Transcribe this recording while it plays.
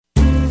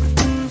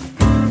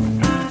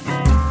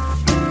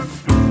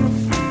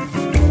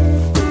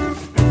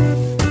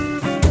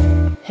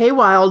Hey,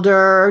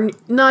 Wilder,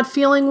 not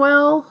feeling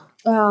well?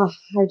 Oh,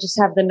 I just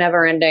have the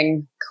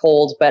never-ending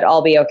cold, but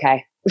I'll be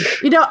okay.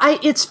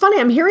 It's funny.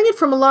 I'm hearing it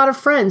from a lot of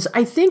friends.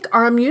 I think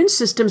our immune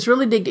systems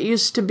really did get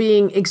used to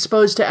being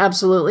exposed to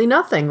absolutely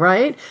nothing,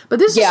 right? But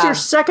this is your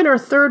second or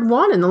third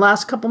one in the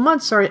last couple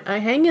months. So I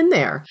hang in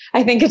there.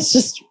 I think it's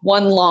just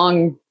one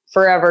long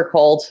forever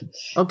cold.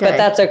 Okay. But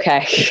that's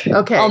okay.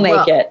 Okay. I'll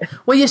make it.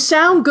 Well, you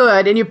sound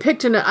good, and you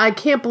picked I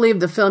can't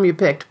believe the film you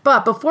picked.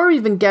 But before we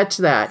even get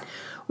to that,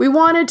 we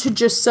wanted to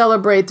just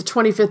celebrate the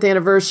 25th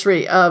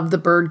anniversary of The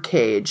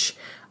Birdcage.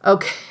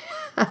 Okay.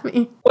 I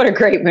mean, what a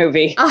great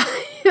movie.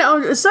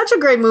 It's such a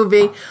great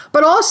movie,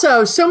 but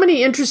also so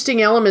many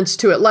interesting elements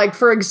to it. Like,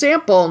 for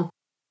example,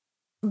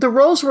 the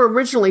roles were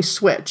originally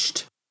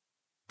switched.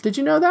 Did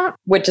you know that?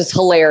 Which is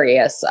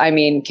hilarious. I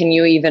mean, can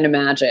you even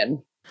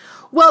imagine?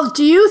 Well,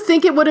 do you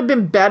think it would have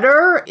been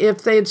better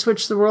if they had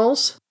switched the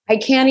roles? I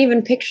can't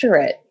even picture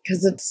it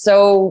because it's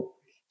so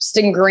just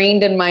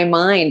ingrained in my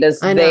mind as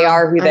they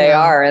are who they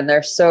are, and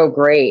they're so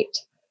great.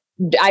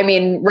 I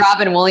mean,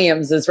 Robin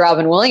Williams is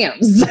Robin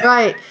Williams.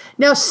 Right.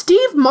 Now,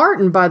 Steve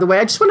Martin, by the way,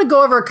 I just want to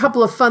go over a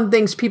couple of fun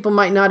things people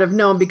might not have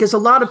known because a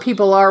lot of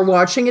people are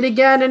watching it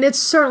again, and it's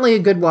certainly a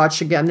good watch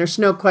again. There's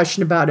no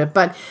question about it.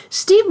 But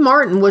Steve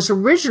Martin was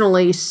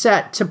originally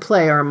set to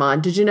play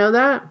Armand. Did you know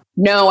that?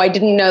 No, I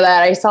didn't know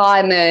that. I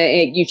saw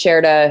you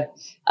shared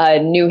a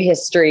new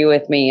history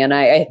with me, and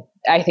I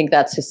think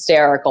that's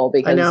hysterical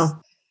because I know.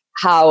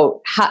 How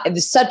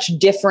such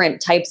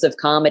different types of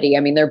comedy.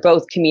 I mean, they're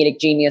both comedic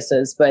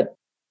geniuses, but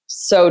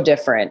so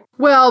different.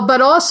 Well,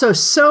 but also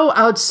so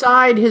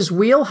outside his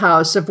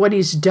wheelhouse of what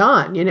he's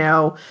done,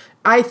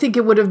 I think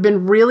it would have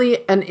been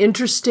really an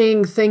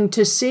interesting thing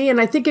to see, and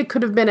I think it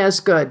could have been as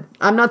good.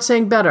 I'm not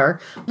saying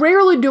better.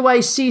 Rarely do I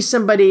see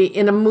somebody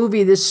in a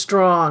movie this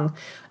strong,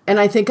 and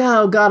I think,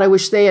 oh, God, I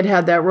wish they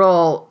had that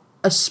role,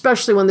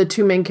 especially when the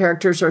two main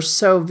characters are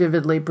so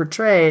vividly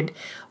portrayed.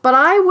 But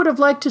I would have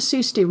liked to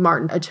see Steve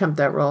Martin attempt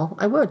that role.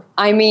 I would.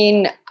 I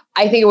mean,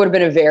 I think it would have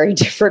been a very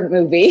different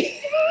movie.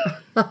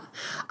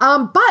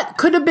 But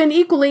could have been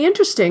equally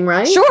interesting,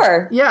 right?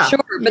 Sure. Yeah.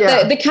 Sure.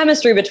 But the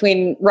chemistry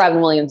between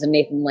Robin Williams and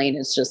Nathan Lane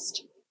is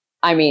just,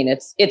 I mean,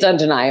 it's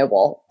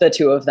undeniable, the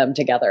two of them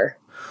together.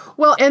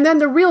 Well, and then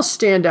the real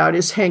standout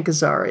is Hank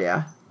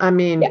Azaria. I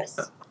mean, yes.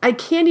 I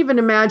can't even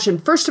imagine.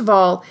 First of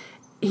all,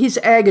 he's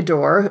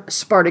Agador,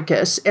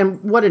 Spartacus,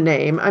 and what a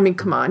name. I mean,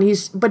 come on.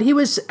 But he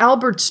was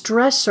Albert's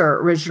dresser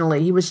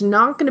originally. He was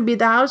not going to be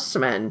the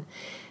houseman.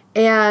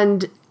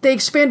 And they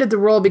expanded the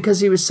role because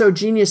he was so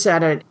genius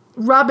at it.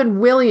 Robin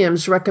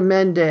Williams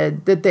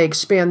recommended that they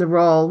expand the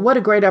role. What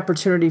a great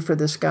opportunity for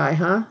this guy,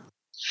 huh?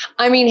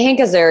 I mean, Hank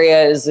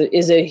Azaria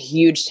is a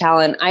huge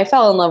talent. I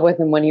fell in love with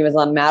him when he was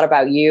on Mad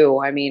About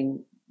You. I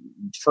mean,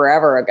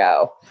 forever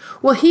ago.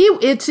 Well,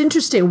 it's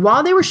interesting.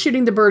 While they were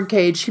shooting The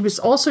Birdcage, he was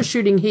also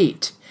shooting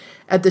Heat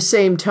at the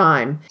same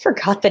time. I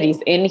forgot that he's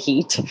in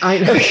Heat.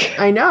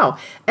 I know.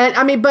 And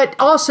I mean, but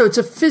also it's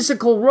a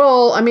physical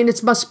role. I mean,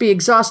 it must be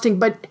exhausting.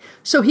 But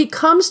so he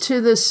comes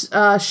to this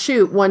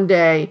shoot one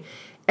day,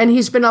 and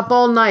he's been up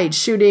all night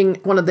shooting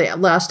one of the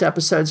last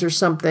episodes or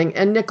something.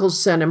 And Nichols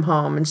sent him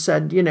home and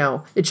said,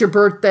 it's your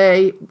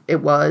birthday.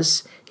 It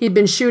was. He'd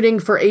been shooting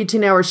for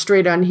 18 hours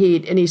straight on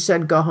Heat, and he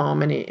said, go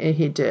home, and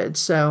he did.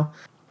 So,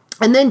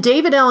 and then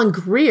David Alan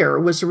Grier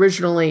was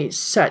originally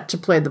set to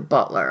play the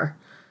butler.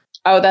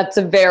 Oh, that's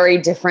a very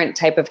different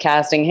type of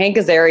casting. Hank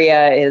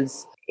Azaria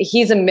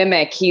he's a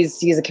mimic.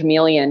 He's a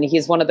chameleon.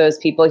 He's one of those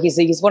people.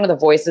 He's one of the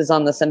voices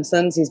on The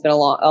Simpsons. He's been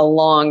a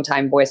long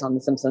time voice on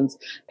The Simpsons.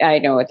 I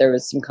know there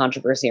was some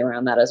controversy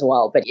around that as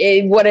well, but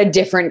what a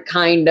different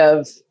kind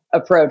of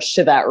approach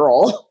to that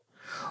role.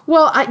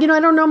 Well, I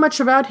don't know much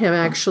about him,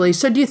 actually.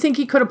 So do you think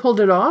he could have pulled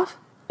it off?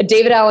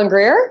 David Alan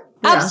Grier?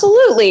 Yeah.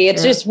 Absolutely. It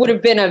just would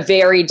have been a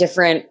very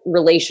different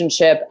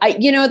relationship.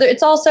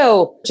 It's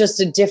also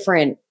just a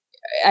different,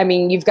 I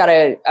mean, you've got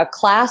a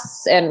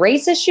class and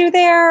race issue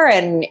there.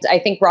 And I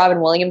think Robin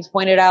Williams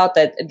pointed out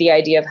that the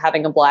idea of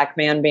having a black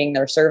man being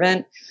their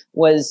servant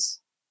was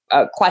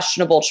a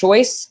questionable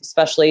choice,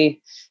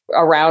 especially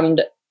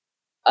around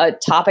a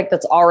topic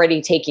that's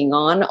already taking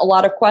on a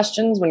lot of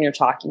questions when you're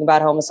talking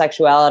about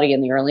homosexuality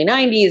in the early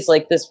 90s.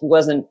 Like this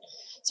wasn't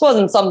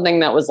something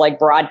that was like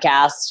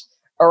broadcast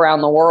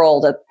around the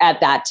world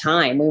at that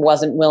time. We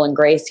wasn't Will and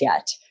Grace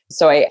yet.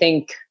 So I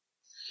think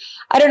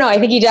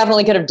he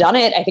definitely could have done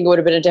it. I think it would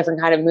have been a different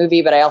kind of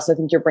movie, but I also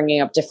think you're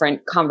bringing up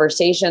different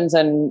conversations,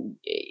 and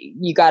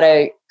you got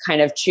to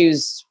kind of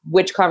choose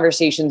which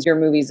conversations your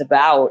movie's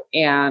about.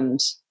 And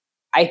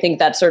I think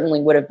that certainly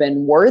would have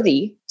been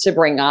worthy to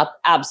bring up.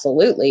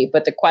 Absolutely.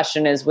 But the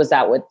question is, was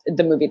that what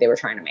the movie they were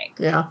trying to make?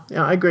 Yeah,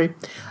 I agree.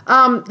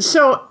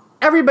 So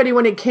everybody,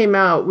 when it came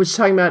out, was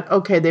talking about,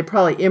 okay, they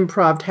probably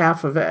improv'd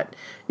half of it.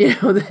 You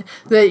know,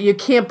 that you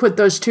can't put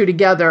those two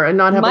together and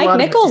not have Mike a lot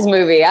Nichols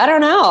movie. I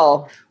don't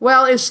know.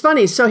 Well, it's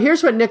funny. So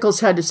here's what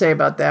Nichols had to say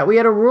about that. We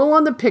had a rule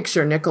on the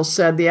picture, Nichols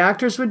said. The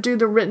actors would do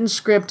the written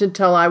script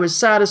until I was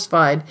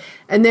satisfied,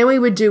 and then we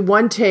would do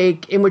one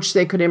take in which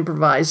they could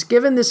improvise.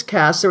 Given this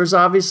cast, there was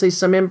obviously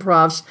some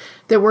improvs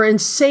that were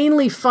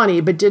insanely funny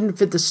but didn't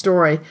fit the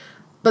story.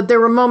 But there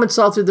were moments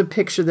all through the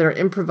picture that are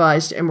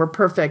improvised and were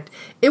perfect.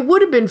 It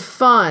would have been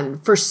fun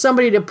for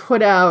somebody to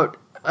put out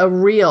a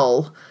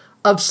reel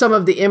of some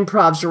of the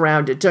improvs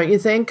around it, don't you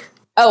think?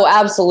 Oh,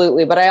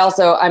 absolutely. But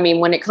I mean,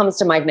 when it comes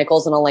to Mike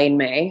Nichols and Elaine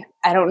May,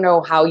 I don't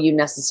know how you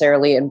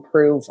necessarily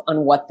improve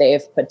on what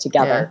they've put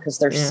together because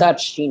they're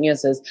such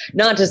geniuses.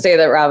 Not to say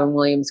that Robin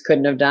Williams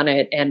couldn't have done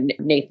it and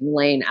Nathan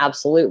Lane,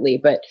 absolutely.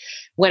 But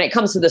when it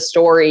comes to the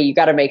story, you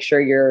got to make sure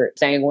you're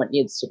saying what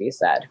needs to be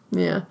said.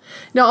 Yeah.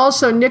 Now,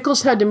 also,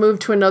 Nichols had to move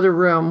to another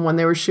room when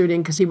they were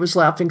shooting because he was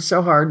laughing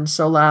so hard and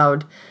so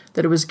loud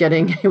that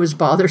it was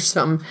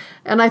bothersome.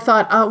 And I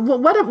thought,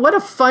 what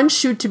a fun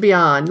shoot to be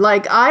on.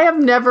 Like,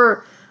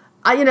 of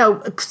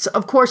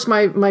course,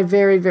 my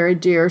very, very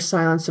dear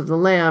Silence of the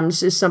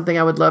Lambs is something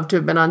I would love to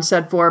have been on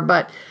set for,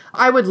 but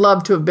I would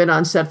love to have been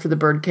on set for The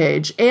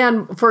Birdcage.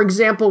 And, for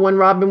example, when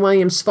Robin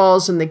Williams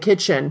falls in the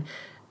kitchen,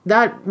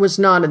 that was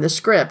not in the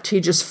script. He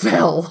just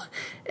fell.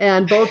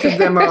 And both of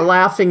them are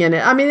laughing in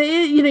it. I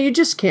mean, you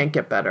just can't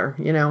get better,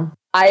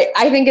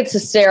 I think it's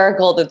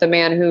hysterical that the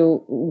man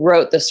who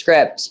wrote the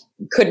script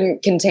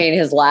couldn't contain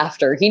his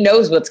laughter. He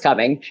knows what's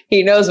coming.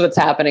 He knows what's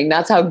happening.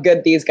 That's how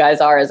good these guys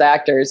are as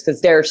actors,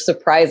 because they're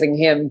surprising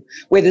him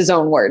with his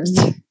own words.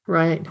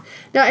 Right.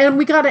 Now, and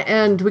we got to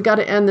end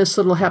this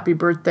little happy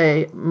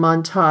birthday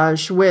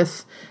montage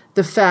with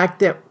the fact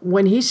that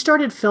when he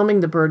started filming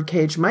The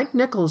Birdcage, Mike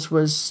Nichols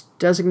was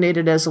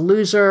designated as a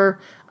loser,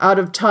 out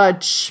of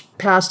touch,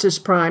 past his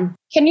prime.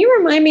 Can you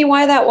remind me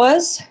why that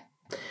was?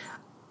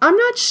 I'm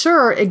not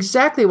sure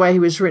exactly why he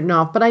was written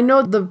off, but I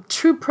know the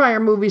two prior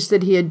movies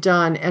that he had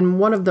done, and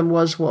one of them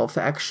was Wolf,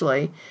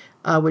 actually,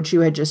 which you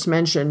had just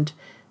mentioned,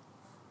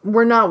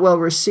 were not well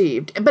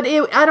received. But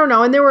I don't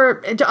know, and there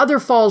were other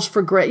falls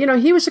for grace.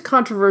 He was a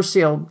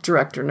controversial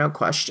director, no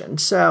question.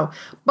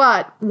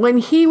 But when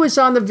he was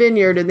on the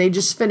Vineyard and they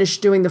just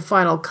finished doing the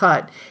final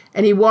cut,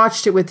 and he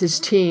watched it with his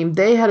team,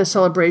 they had a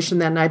celebration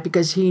that night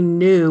because he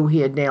knew he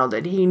had nailed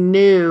it. He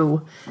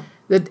knew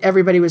that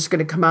everybody was going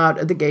to come out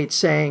of the gate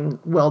saying,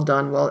 well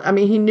done.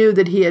 He knew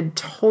that he had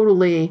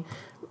totally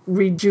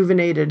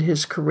rejuvenated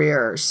his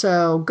career.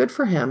 So good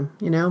for him,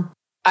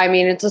 I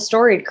mean, it's a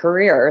storied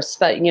career,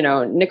 but,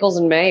 Nichols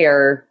and May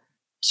are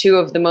two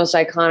of the most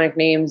iconic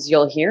names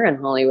you'll hear in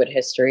Hollywood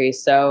history.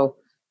 So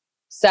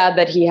sad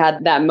that he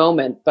had that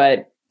moment, but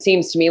it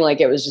seems to me like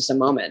it was just a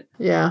moment.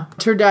 Yeah,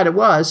 turned out it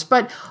was.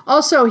 But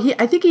also,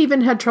 I think he even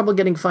had trouble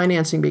getting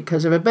financing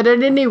because of it. But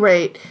at any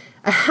rate,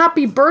 a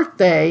happy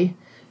birthday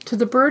to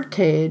The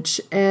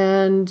Birdcage,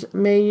 and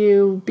may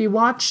you be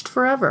watched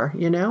forever,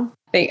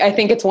 I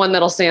think it's one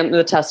that'll stand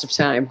the test of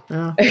time.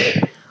 Oh.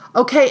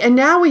 Okay, and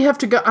now we have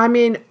to go.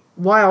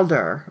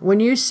 Wilder, when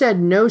you said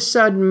No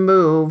Sudden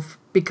Move,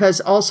 because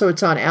also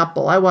it's on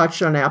Apple, I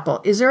watched it on Apple.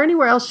 Is there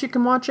anywhere else you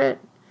can watch it?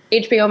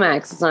 HBO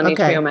Max. It's on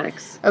HBO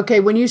Max. Okay,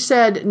 when you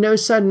said No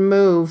Sudden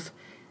Move,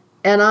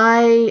 and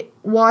I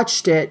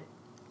watched it,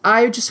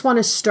 I just want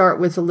to start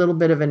with a little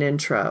bit of an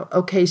intro.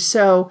 Okay,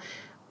 so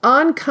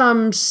on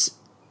comes...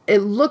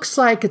 It looks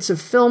like it's a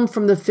film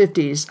from the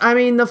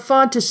 50s. The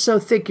font is so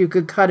thick you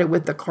could cut it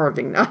with the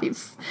carving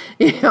knife,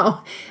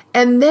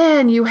 And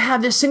then you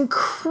have this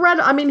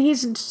incredible,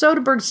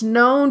 Soderbergh's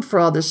known for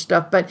all this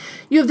stuff, but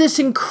you have this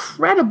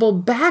incredible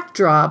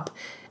backdrop,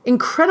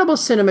 incredible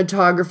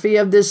cinematography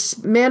of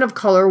this man of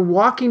color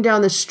walking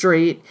down the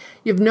street.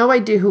 You have no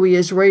idea who he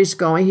is, where he's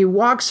going. He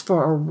walks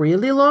for a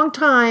really long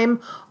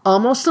time,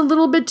 almost a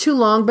little bit too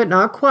long, but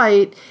not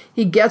quite.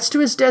 He gets to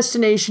his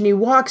destination, he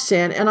walks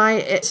in, and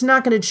it's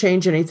not going to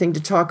change anything to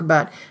talk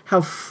about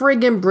how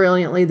friggin'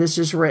 brilliantly this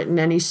is written.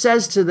 And he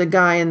says to the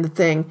guy in the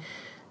thing,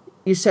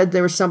 you said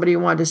there was somebody who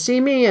wanted to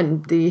see me,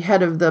 and the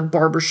head of the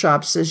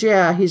barbershop says,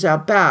 yeah, he's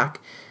out back.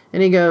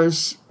 And he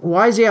goes,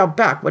 why is he out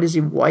back? What, is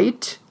he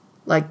white?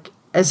 Like,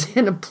 as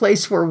in a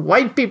place where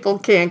white people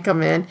can't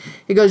come in.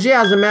 He goes,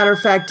 yeah, as a matter of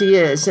fact, he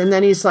is. And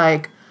then he's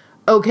like,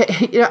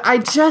 okay, I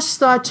just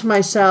thought to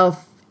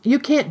myself, you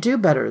can't do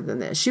better than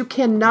this. You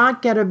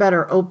cannot get a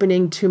better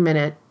opening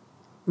 2-minute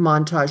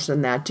montage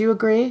than that. Do you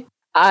agree?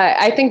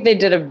 I think they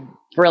did a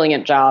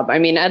brilliant job.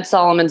 Ed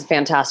Solomon's a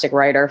fantastic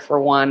writer,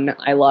 for one.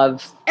 I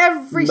love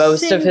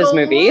most of his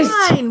movies.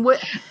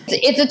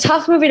 It's a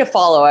tough movie to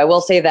follow. I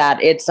will say that.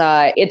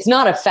 It's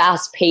not a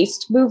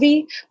fast-paced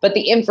movie, but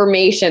the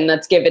information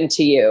that's given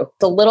to you,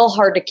 it's a little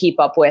hard to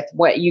keep up with.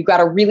 You got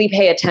to really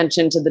pay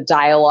attention to the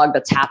dialogue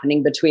that's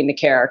happening between the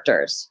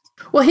characters.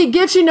 Well, he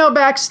gives you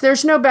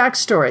there's no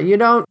backstory. You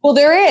don't. Well,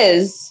 there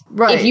is.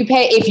 Right.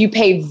 If you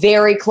pay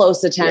very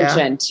close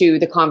attention to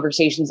the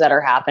conversations that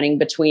are happening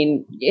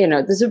between,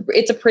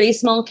 it's a pretty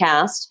small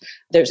cast.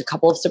 There's a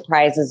couple of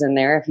surprises in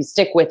there. If you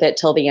stick with it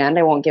till the end,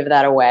 I won't give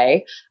that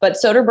away. But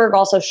Soderbergh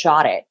also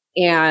shot it.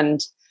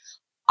 And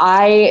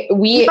by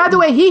the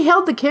way, he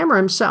held the camera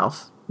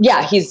himself.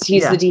 Yeah, he's the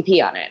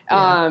DP on it.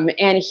 Yeah.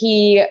 And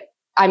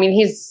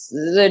he's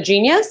the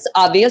genius,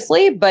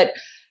 obviously, but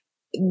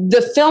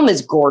the film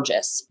is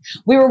gorgeous.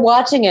 We were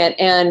watching it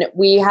and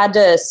we had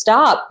to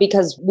stop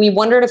because we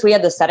wondered if we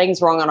had the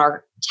settings wrong on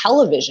our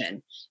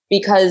television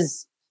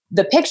because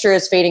the picture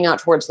is fading out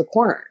towards the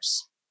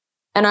corners.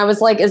 And I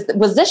was like,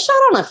 was this shot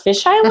on a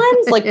fisheye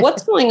lens? Like,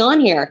 what's going on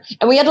here?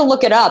 And we had to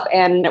look it up,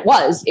 and it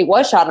was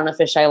shot on a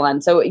fisheye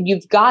lens. So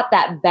you've got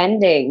that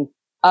bending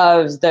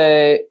of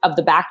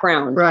the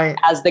background, right,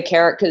 as the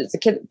character.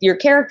 Your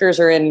characters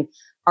are in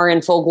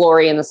full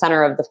glory in the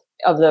center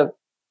of the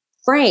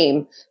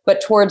frame,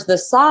 but towards the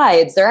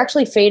sides, they're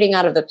actually fading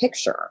out of the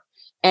picture.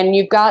 And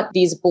you've got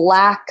these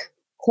black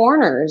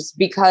corners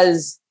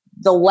because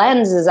the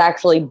lens is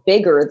actually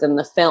bigger than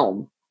the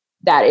film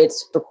that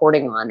it's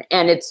recording on.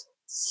 And it's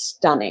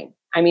stunning.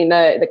 I mean,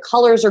 the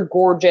colors are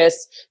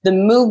gorgeous. The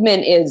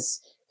movement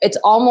it's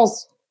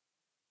almost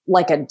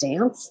like a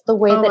dance, the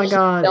way that he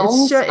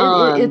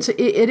films.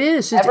 It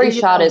is. Every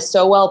shot is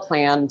so well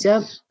planned.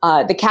 Yep.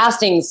 The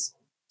casting's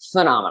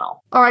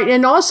phenomenal. All right.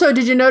 And also,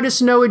 did you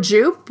notice Noah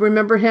Jupe?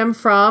 Remember him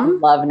from?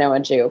 Love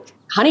Noah Jupe.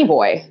 Honey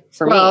Boy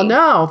for me. Well,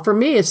 no, for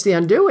me, it's The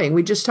Undoing.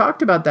 We just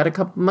talked about that a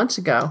couple months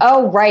ago.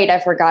 Oh, right. I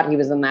forgot he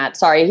was in that.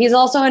 Sorry. He's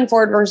also in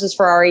Ford versus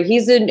Ferrari.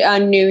 He's a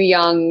new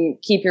young,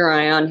 keep your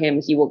eye on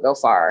him. He will go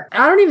far.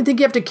 I don't even think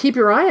you have to keep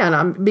your eye on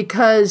him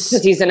because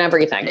he's in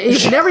everything.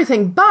 He's in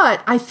everything.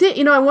 But I think,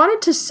 I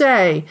wanted to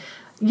say,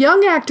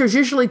 young actors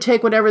usually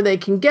take whatever they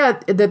can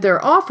get that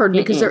they're offered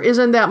because there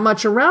isn't that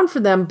much around for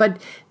them.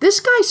 But this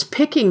guy's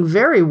picking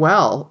very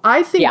well.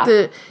 I think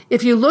that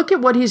if you look at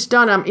what he's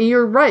done,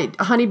 you're right.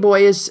 Honey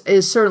Boy is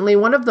certainly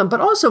one of them.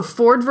 But also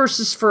Ford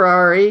versus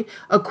Ferrari,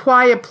 A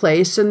Quiet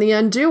Place, and The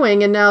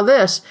Undoing, and now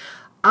this.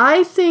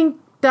 I think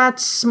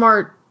that's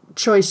smart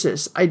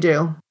choices. I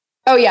do.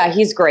 Oh, yeah.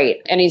 He's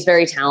great. And he's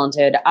very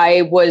talented.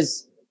 I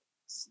was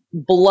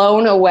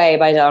blown away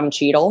by Don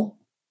Cheadle.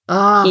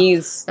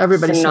 He's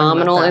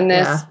phenomenal in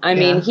this. Yeah, I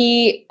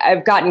mean,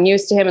 I've gotten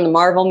used to him in the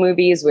Marvel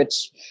movies,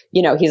 which,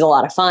 he's a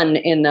lot of fun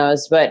in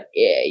those, but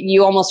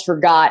you almost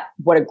forgot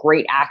what a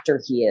great actor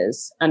he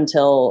is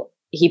until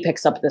he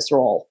picks up this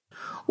role.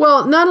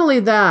 Well, not only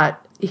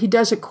that, he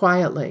does it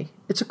quietly.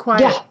 It's a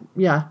quiet,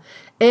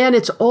 and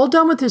it's all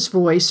done with his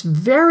voice,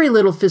 very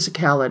little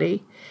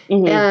physicality.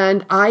 Mm-hmm.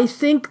 And I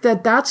think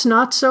that that's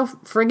not so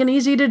friggin'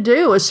 easy to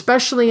do,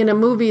 especially in a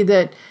movie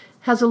that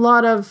has a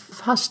lot of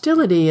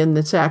hostility in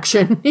its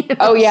action.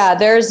 Oh, yeah.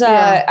 There's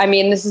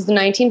this is the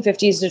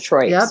 1950s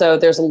Detroit. So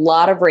there's a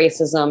lot of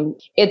racism.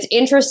 It's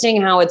interesting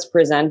how it's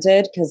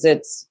presented because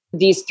it's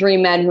these three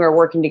men who are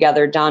working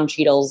together. Don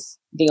Cheadle's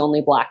the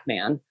only black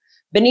man.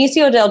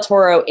 Benicio del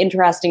Toro,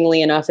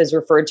 interestingly enough, is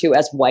referred to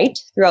as white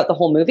throughout the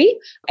whole movie.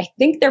 I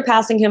think they're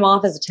passing him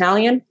off as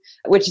Italian,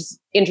 which is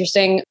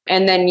interesting.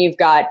 And then you've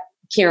got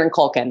Kieran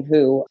Culkin,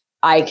 who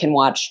I can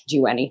watch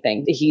do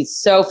anything. He's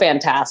so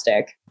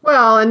fantastic.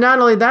 Well, and not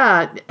only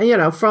that,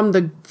 from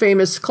the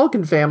famous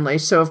Culkin family.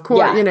 So, of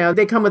course,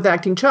 they come with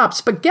acting chops.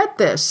 But get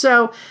this.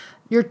 So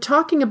you're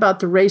talking about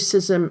the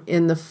racism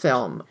in the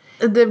film.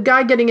 The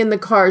guy getting in the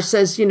car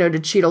says, to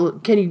Cheadle,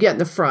 can you get in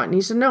the front? And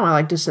he said, no, I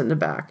like to sit in the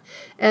back.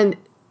 And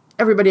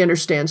everybody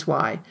understands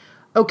why.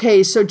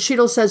 Okay, so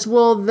Cheadle says,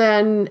 well,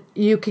 then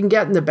you can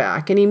get in the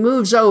back. And he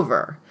moves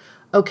over.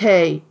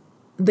 Okay,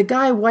 the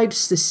guy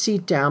wipes the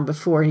seat down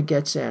before he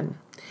gets in.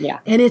 Yeah.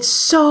 And it's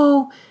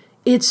so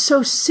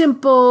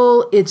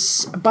simple.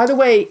 It's, by the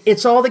way,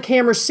 it's all the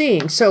camera's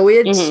seeing. So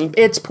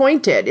it's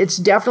pointed. It's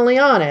definitely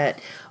on it.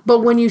 But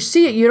when you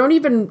see it, you don't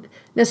even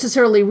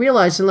necessarily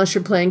realize, unless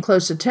you're paying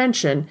close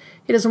attention,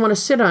 he doesn't want to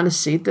sit on a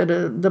seat that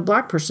the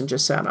black person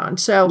just sat on.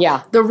 So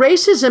the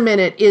racism in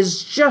it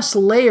is just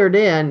layered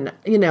in,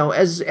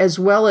 as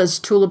well as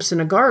tulips in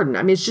a garden.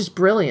 I mean, it's just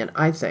brilliant,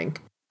 I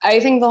think. I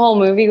think the whole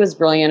movie was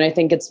brilliant. I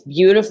think it's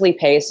beautifully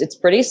paced. It's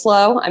pretty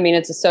slow. I mean,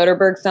 it's a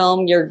Soderbergh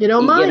film. You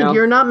don't mind.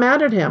 You're not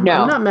mad at him.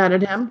 No. I'm not mad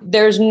at him.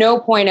 There's no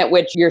point at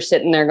which you're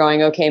sitting there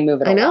going, okay,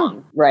 move it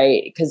along.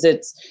 Right? Because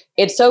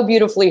it's so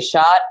beautifully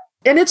shot.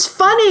 And it's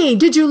funny.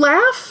 Did you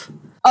laugh?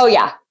 Oh,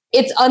 yeah.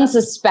 It's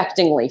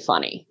unsuspectingly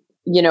funny.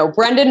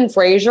 Brendan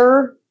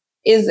Fraser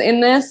is in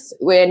this,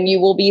 when you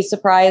will be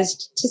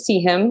surprised to see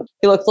him.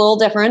 He looks a little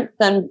different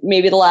than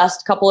maybe the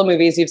last couple of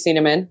movies you've seen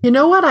him in. You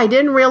know what? I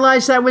didn't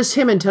realize that was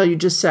him until you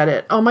just said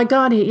it. Oh my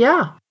God.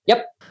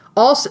 Yep.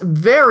 Also,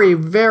 very,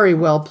 very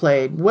well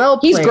played.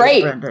 He's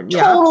great. Brendan.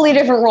 Totally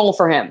different role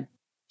for him.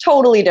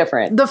 Totally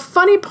different. The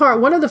funny part,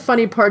 one of the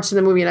funny parts in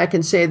the movie, and I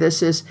can say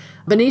this, is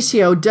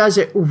Benicio does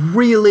it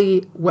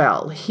really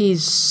well.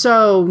 He's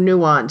so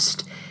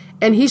nuanced.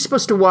 And he's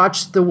supposed to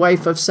watch the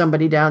wife of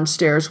somebody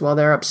downstairs while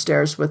they're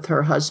upstairs with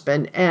her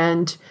husband.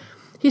 And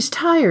He's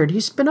tired.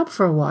 He's been up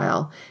for a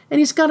while. And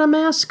he's got a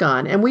mask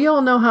on. And we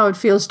all know how it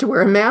feels to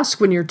wear a mask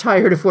when you're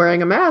tired of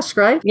wearing a mask,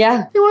 right?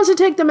 Yeah. He wants to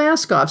take the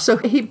mask off. So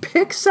he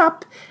picks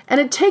up,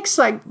 and it takes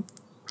like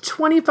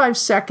 25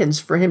 seconds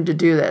for him to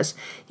do this.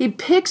 He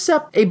picks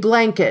up a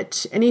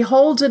blanket and he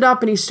holds it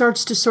up and he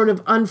starts to sort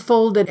of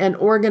unfold it and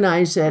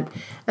organize it.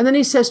 And then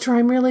he says to her,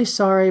 I'm really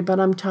sorry, but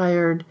I'm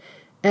tired.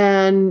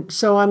 And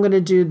so I'm going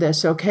to do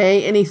this,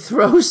 okay? And he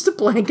throws the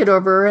blanket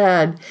over her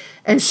head.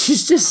 And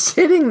she's just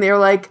sitting there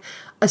like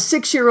a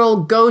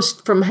 6-year-old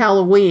ghost from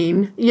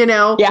Halloween, you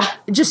know? Yeah.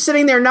 Just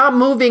sitting there, not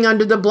moving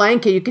under the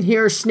blanket. You can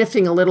hear her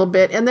sniffing a little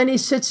bit. And then he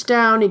sits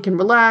down, he can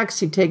relax,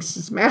 he takes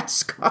his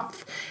mask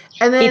off.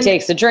 And then he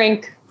takes a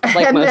drink,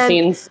 like most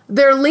scenes.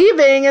 They're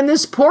leaving, and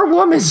this poor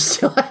woman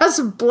still has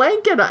a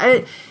blanket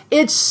on.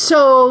 It's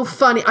so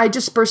funny. I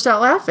just burst out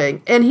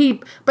laughing.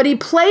 But he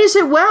plays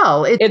it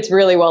well. It's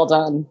really well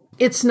done.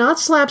 It's not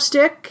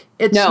slapstick.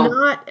 It's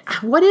not.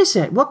 What is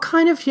it? What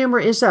kind of humor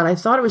is that? I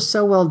thought it was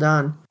so well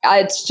done.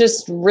 It's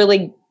just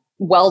really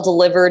well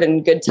delivered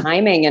and good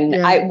timing.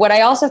 And what I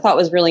also thought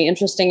was really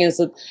interesting is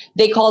that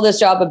they call this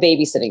job a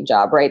babysitting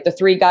job, right? The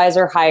 3 guys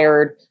are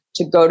hired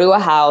to go to a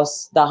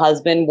house. The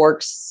husband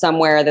works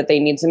somewhere that they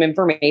need some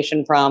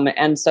information from.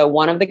 And so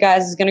one of the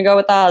guys is going to go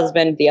with the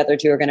husband. The other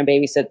 2 are going to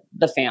babysit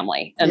the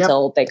family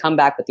until they come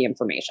back with the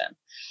information.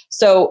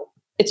 So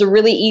it's a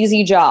really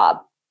easy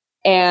job.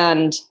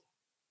 And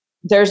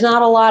there's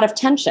not a lot of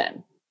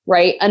tension,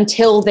 right?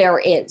 Until there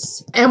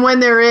is. And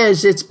when there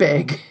is, it's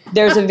big.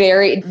 There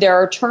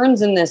are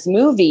turns in this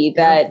movie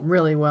that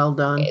really well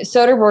done.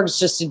 Soderbergh's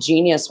just a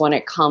genius when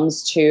it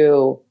comes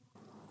to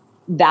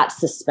that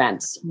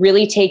suspense,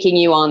 really taking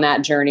you on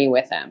that journey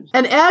with him.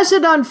 And as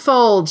it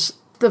unfolds,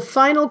 the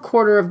final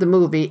quarter of the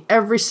movie,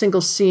 every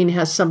single scene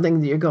has something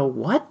that you go,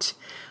 what?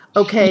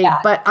 Okay,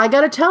 but I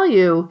got to tell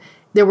you,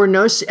 there were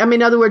no,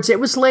 in other words, it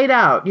was laid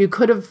out. You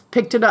could have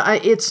picked it up.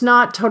 It's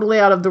not totally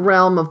out of the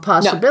realm of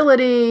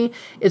possibility. No.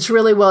 It's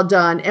really well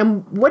done.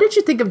 And what did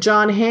you think of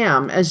John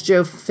Hamm as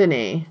Joe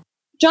Finney?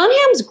 John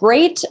Hamm's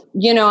great.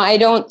 I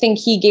don't think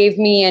he gave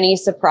me any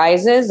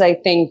surprises. I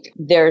think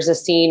there's a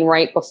scene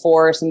right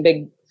before some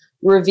big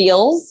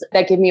reveals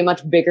that give me a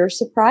much bigger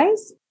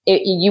surprise.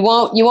 You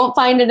won't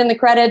find it in the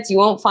credits. You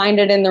won't find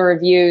it in the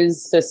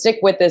reviews. So stick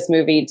with this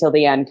movie till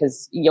the end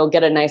because you'll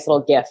get a nice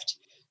little gift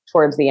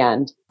towards the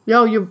end.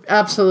 No, you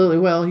absolutely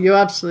will. You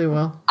absolutely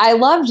will. I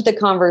loved the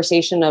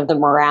conversation of the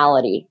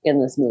morality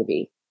in this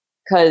movie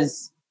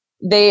because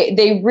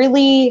they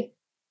really,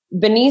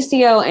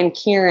 Benicio and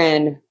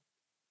Kieran,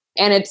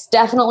 and it's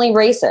definitely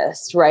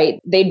racist,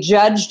 right? They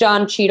judge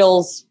Don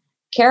Cheadle's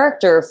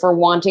character for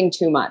wanting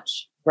too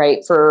much,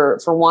 right? For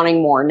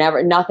wanting more.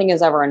 Nothing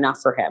is ever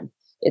enough for him.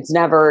 He's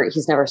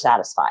never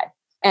satisfied.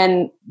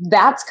 And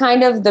that's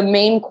kind of the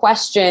main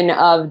question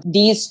of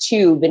these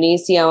 2,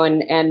 Benicio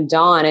and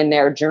Don, and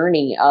their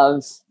journey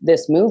of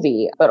this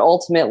movie. But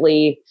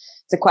ultimately,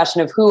 it's a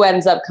question of who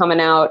ends up coming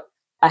out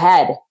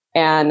ahead.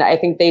 And I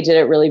think they did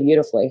it really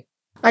beautifully.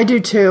 I do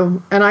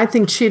too. And I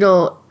think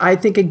Cheadle,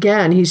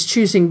 again, he's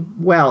choosing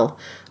well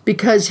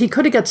because he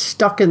could have got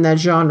stuck in that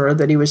genre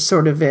that he was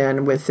sort of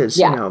in with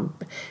his,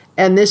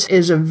 and this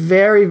is a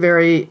very,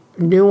 very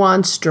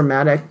nuanced,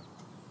 dramatic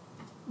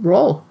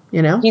role,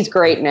 He's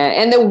great in it.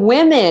 And the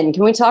women,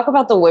 can we talk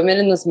about the women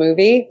in this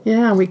movie?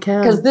 Yeah, we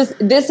can. Because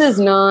this is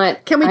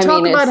not... Can we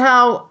talk about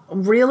how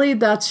really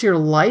that's your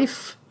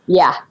life?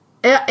 Yeah.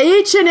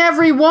 Each and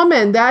every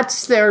woman,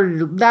 that's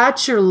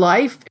your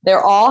life.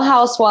 They're all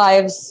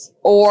housewives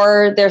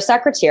or they're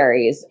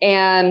secretaries,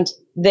 and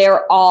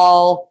they're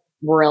all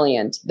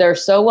brilliant. They're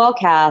so well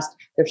cast.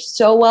 They're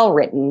so well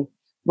written,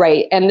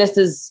 right? And this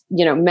is,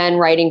 men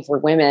writing for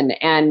women,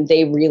 and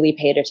they really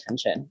paid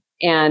attention.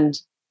 And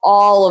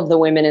all of the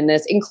women in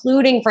this,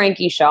 including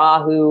Frankie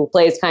Shaw, who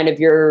plays kind of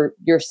your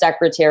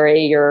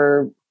secretary,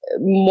 your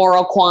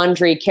moral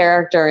quandary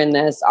character in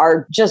this,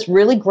 are just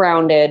really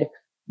grounded,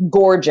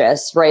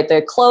 gorgeous, right?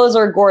 The clothes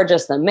are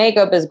gorgeous. The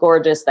makeup is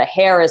gorgeous. The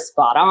hair is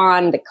spot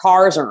on. The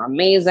cars are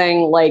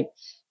amazing. Like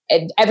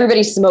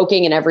everybody's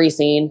smoking in every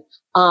scene.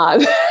 By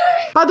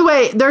the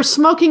way, they're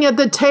smoking at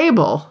the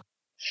table.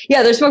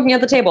 Yeah, they're smoking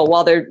at the table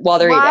while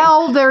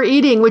they're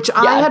eating, which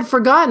I had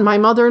forgotten my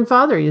mother and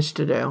father used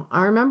to do.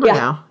 I remember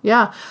now.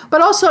 Yeah. But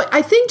also,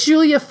 I think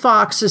Julia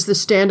Fox is the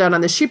standout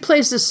on this. She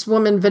plays this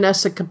woman,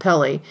 Vanessa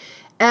Capelli.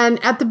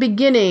 And at the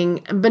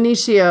beginning,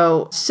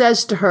 Benicio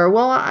says to her,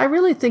 well, I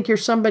really think you're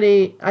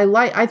somebody I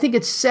like. I think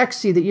it's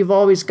sexy that you've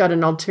always got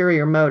an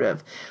ulterior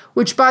motive,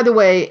 which, by the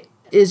way,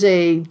 is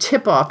a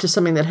tip-off to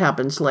something that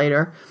happens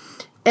later.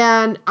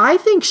 And I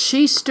think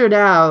she stood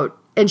out.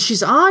 And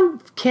she's on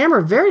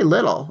camera very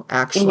little,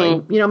 actually.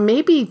 Mm-hmm.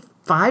 Maybe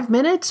 5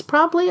 minutes,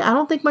 probably. I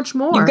don't think much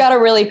more. You've got to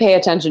really pay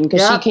attention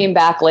because she came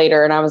back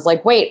later and I was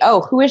like, wait,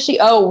 who is she?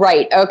 Oh,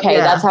 right. Okay.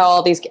 Yeah. That's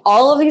how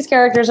all of these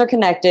characters are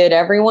connected.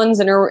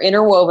 Everyone's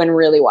interwoven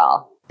really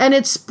well. And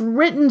it's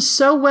written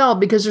so well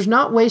because there's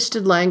not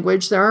wasted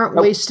language. There aren't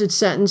wasted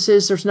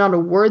sentences. There's not a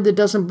word that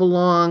doesn't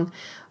belong.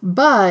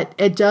 but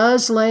it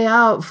does lay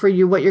out for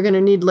you what you're going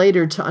to need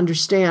later to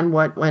understand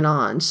what went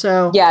on.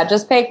 So yeah,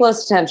 just pay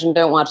close attention.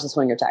 Don't watch this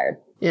when you're tired.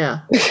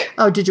 Yeah.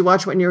 Oh, did you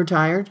watch it when you were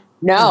tired?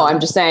 No, I'm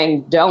just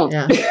saying don't.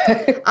 Yeah.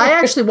 I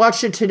actually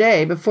watched it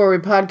today before we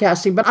were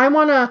podcasting, but I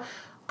want to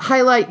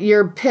highlight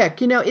your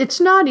pick. You know, it's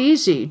not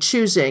easy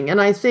choosing, and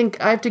I think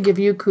I have to give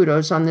you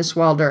kudos on this,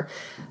 Wilder.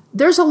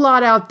 There's a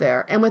lot out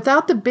there, and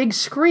without the big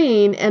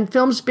screen and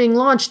films being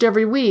launched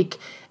every week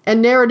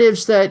and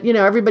narratives that, you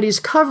know, everybody's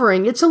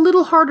covering, it's a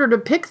little harder to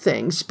pick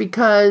things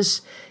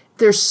because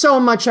there's so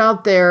much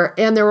out there,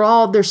 and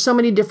there's so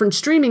many different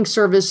streaming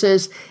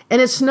services,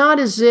 and it's not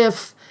as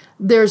if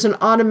there's an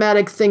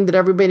automatic thing that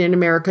everybody in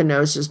America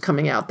knows is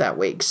coming out that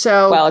week.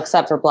 So, well,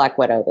 except for Black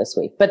Widow this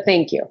week, but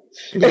thank you.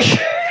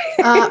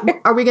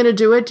 Are we going to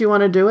do it? Do you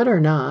want to do it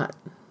or not?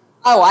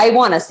 Oh, I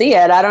want to see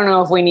it. I don't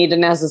know if we need to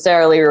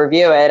necessarily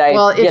review it.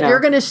 Well, if you're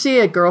going to see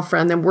it,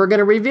 girlfriend, then we're going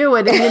to review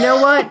it. And you know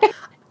what?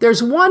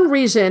 There's one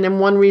reason and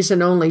one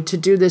reason only to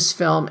do this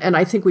film, and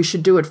I think we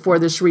should do it for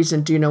this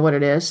reason. Do you know what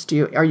it is?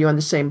 Are you on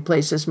the same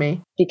place as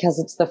me? Because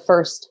it's the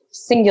first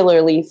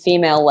singularly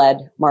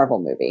female-led Marvel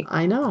movie.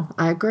 I know.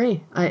 I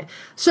agree.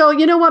 So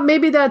you know what?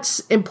 Maybe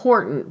that's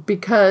important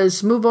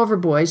because move over,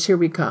 boys. Here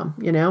we come.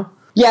 You know.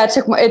 Yeah,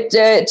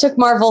 it took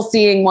Marvel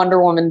seeing Wonder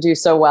Woman do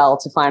so well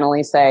to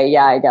finally say,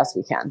 yeah, I guess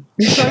we can.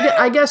 So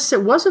I guess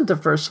it wasn't the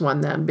first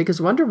one then,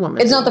 because Wonder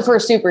Woman. It's not the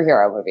first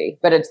superhero movie,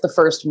 but it's the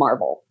first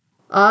Marvel.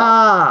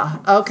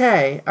 Ah,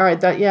 okay. All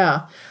right.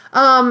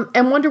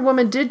 And Wonder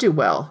Woman did do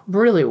well,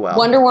 really well.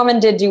 Wonder Woman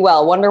did do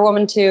well. Wonder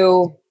Woman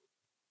 2,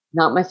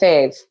 not my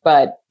fave,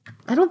 but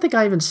I don't think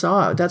I even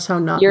saw it. That's how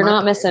you're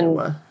not missing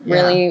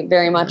really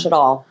very much at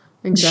all.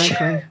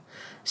 Exactly.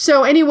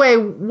 So anyway,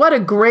 what a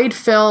great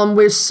film.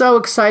 We're so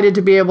excited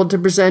to be able to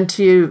present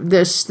to you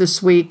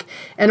this week.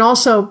 And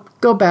also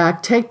go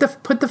back,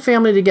 put the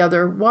family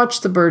together, watch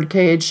The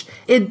Birdcage.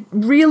 It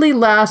really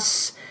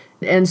lasts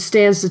and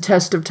stands the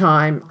test of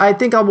time. I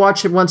think I'll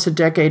watch it once a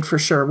decade for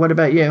sure. What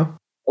about you?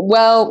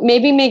 Well,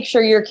 maybe make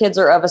sure your kids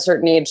are of a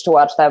certain age to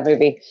watch that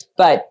movie,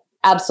 but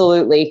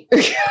absolutely.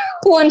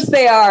 Once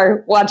they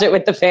are, watch it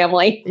with the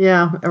family.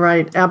 Yeah,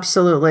 right.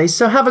 Absolutely.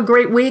 So have a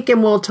great week,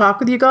 and we'll talk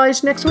with you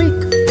guys next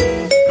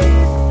week.